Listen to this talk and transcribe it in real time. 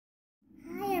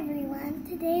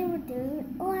today we're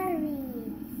doing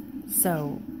Orbeez.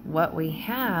 So what we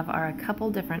have are a couple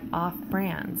different off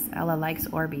brands. Ella likes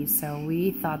Orbeez, so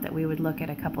we thought that we would look at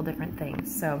a couple different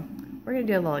things. So we're gonna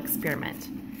do a little experiment.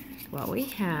 What we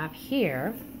have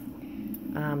here,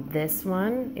 this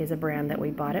one is a brand that we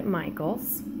bought at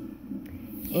Michael's.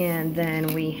 And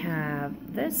then we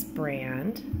have this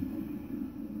brand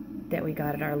that we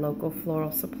got at our local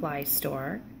floral supply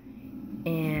store.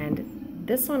 And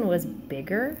this one was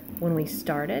bigger when we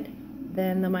started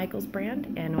than the Michael's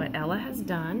brand. And what Ella has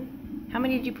done, how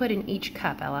many did you put in each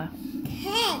cup, Ella?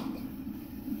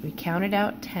 10. We counted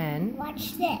out 10.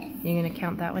 Watch this. You're gonna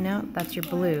count that one out? That's your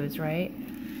blues, right?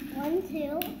 1, 2,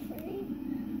 3,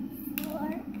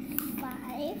 4,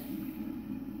 5.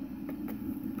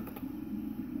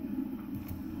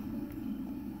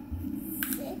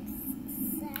 6,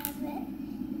 7,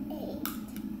 8,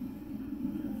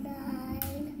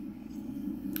 9,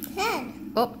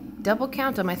 10. Oh, double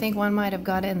count them. I think one might have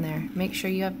got in there. Make sure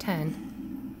you have 10.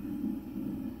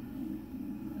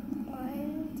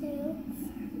 1, 2,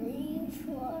 3,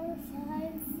 4,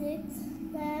 5, 6,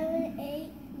 7,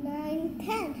 8, 9,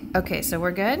 10. Okay, so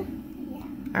we're good? Yeah.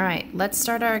 All right, let's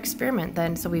start our experiment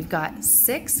then. So we've got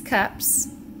 6 cups.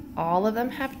 All of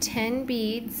them have 10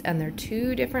 beads, and they're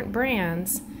 2 different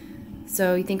brands.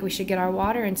 So you think we should get our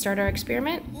water and start our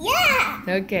experiment? Yeah!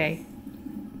 Okay.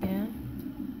 Yeah.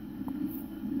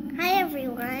 Hi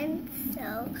everyone.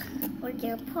 So we're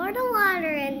gonna pour the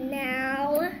water in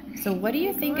now. So what do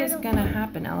you think is gonna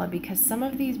happen, Ella? Because some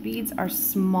of these beads are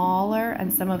smaller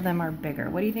and some of them are bigger.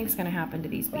 What do you think is gonna happen to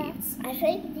these beads? I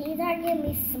think these are gonna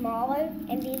be smaller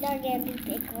and these are gonna be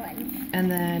big ones.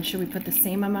 And then should we put the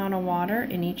same amount of water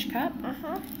in each cup?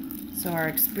 Uh-huh. So our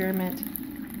experiment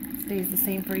stays the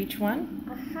same for each one?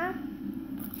 Uh-huh.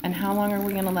 And how long are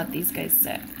we gonna let these guys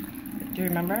sit? Do you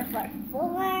remember? For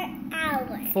 4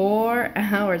 hours. 4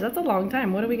 hours. That's a long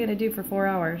time. What are we gonna do for 4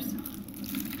 hours?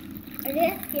 We're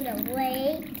just gonna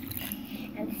wait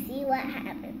and see what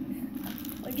happens.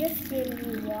 We're just gonna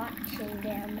be watching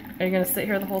them. Are you gonna sit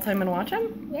here the whole time and watch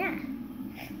them? Yeah.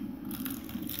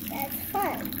 That's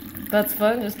fun. That's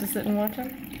fun, just to sit and watch them?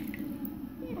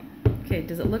 Yeah. Okay,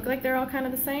 does it look like they're all kind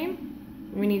of the same?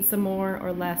 We need some more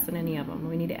or less in any of them.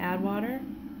 We need to add water?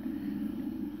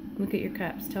 Look at your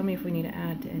cups. Tell me if we need to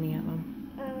add to any of them.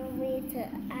 We need to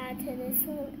add to this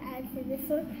one, add to this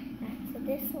one, add to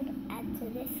this one, add to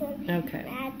this one, Okay.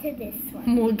 add to this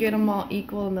one. We'll get them all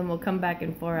equal and then we'll come back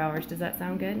in 4 hours. Does that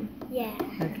sound good? Yeah.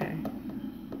 Okay.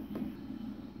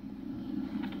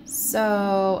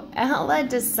 So Ella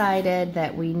decided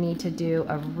that we need to do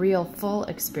a real full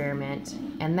experiment,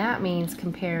 and that means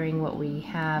comparing what we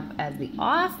have as the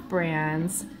off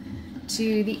brands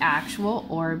to the actual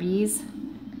Orbeez.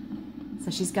 So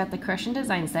she's got the Crush and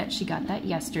Design set. She got that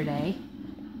yesterday.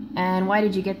 And why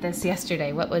did you get this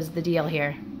yesterday? What was the deal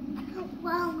here?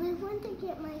 Well, we want to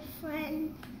get my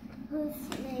friend whose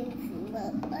name's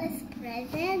Lila's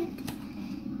present,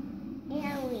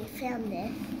 and we found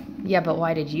this. Yeah, but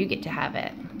why did you get to have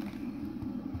it?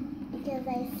 Because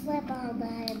I slept all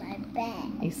night in my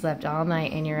bed. You slept all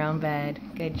night in your own bed.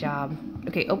 Good job.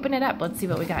 Okay, open it up. Let's see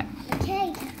what we got.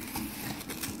 Okay.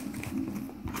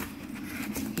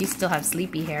 You still have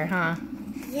sleepy hair, huh?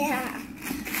 Yeah.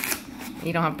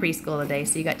 You don't have preschool today,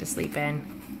 so you got to sleep in.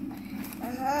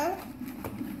 Uh-huh.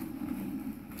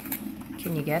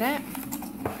 Can you get it?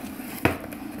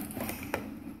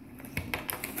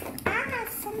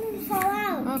 Something fell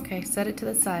out. Okay, set it to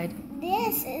the side.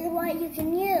 This is what you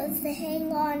can use to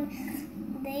hang on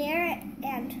there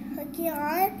and hook it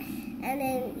on, and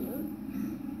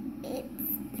then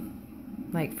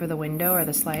it's, Like for the window or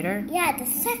the slider? yeah, the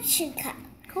suction cup.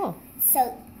 Cool.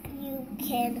 So you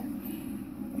can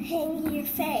hang your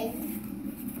face.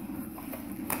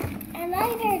 And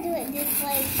I'm going to do it this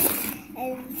way,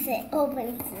 and it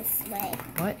opens this way.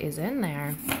 What is in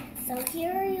there? So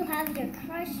here you have your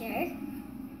crusher,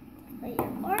 put your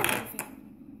Orbeez in.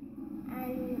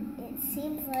 And it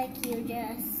seems like you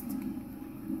just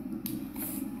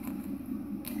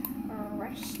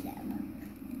rush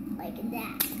them, like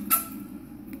that.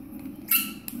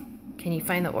 Can you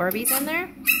find the Orbeez in there?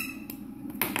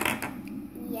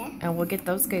 Yeah. And we'll get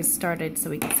those guys started so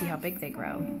we can see how big they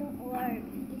grow.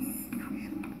 Orbeez.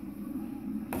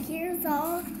 Here's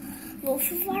all both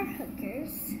of our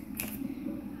hookers.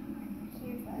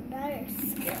 Here's another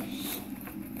squish.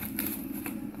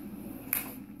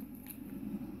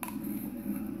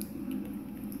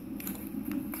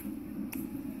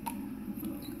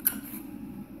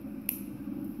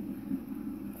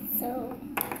 So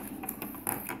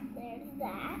there's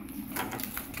that.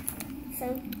 So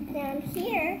down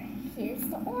here, here's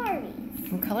the Orbeez.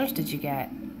 What colors did you get?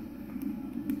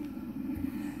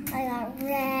 I got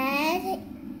red,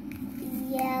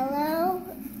 yellow,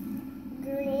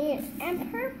 green,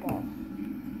 and purple.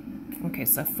 Okay,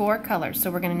 so 4 colors.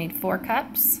 So we're gonna need 4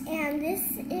 cups. And this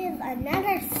is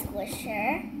another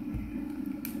squisher,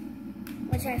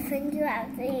 which I think you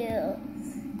have to use.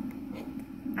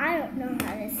 I don't know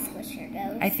how this squisher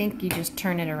goes. I think you just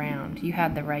turn it around. You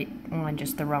had the right one,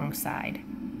 just the wrong side.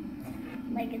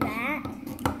 Like that?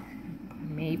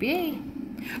 Maybe.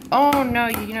 Oh no,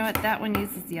 you know what? That one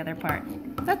uses the other part.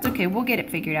 That's okay, we'll get it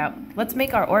figured out. Let's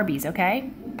make our Orbeez, okay?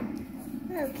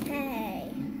 Okay.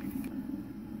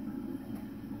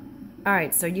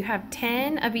 Alright, so you have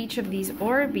 10 of each of these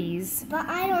Orbeez. But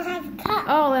I don't have a cup.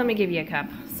 Oh, let me give you a cup.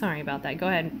 Sorry about that. Go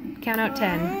ahead. Count out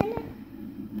 10.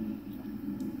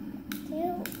 1,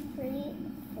 2, 3,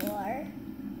 4.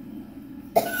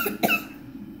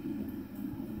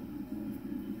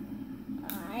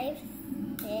 5,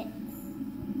 6,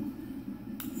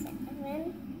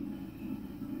 7,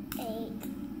 8,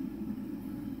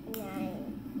 9.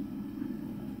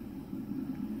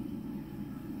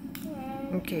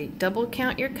 Okay, double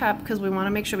count your cup because we want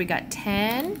to make sure we got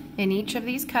 10 in each of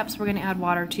these cups we're going to add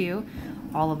water to.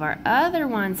 All of our other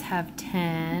ones have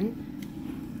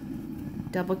 10.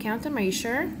 Double count them, are you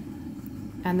sure?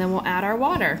 And then we'll add our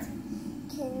water.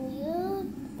 Can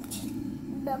you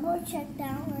double check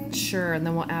that one? Sure, and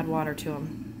then we'll add water to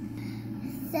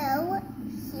them. So,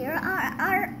 here are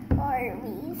our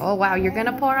Orbeez. Oh wow, you're going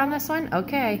to pour on this one?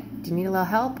 Okay. Do you need a little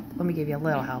help? Let me give you a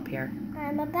little help here.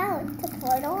 I'm about to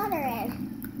pour the water in.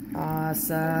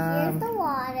 Awesome. Here's the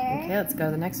water. Okay, let's go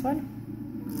to the next one.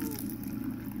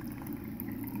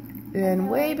 And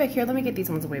way back here, let me get these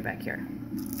ones way back here.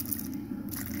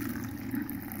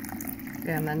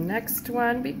 And the next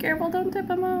one, be careful, don't tip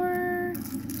them over.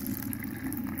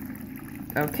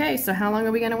 Okay, so how long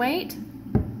are we gonna wait?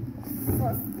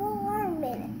 For 4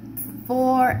 minutes.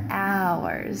 4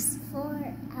 hours.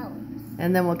 4 hours.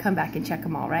 And then we'll come back and check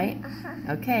them all, right?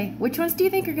 Okay, which ones do you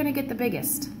think are gonna get the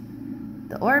biggest?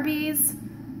 The Orbeez,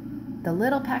 the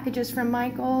little packages from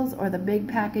Michael's, or the big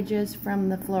packages from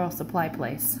the floral supply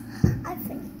place? I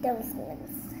think those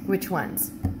ones. Which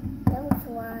ones? Those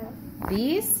ones.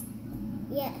 These?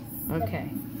 Yes. Okay.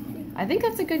 I think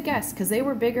that's a good guess because they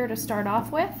were bigger to start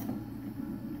off with.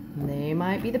 They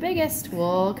might be the biggest.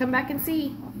 We'll come back and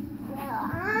see. Well,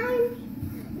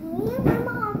 me and my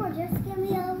mom are just gonna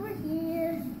be over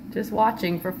here. Just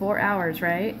watching for 4 hours,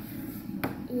 right?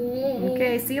 Yeah.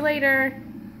 Okay, see you later.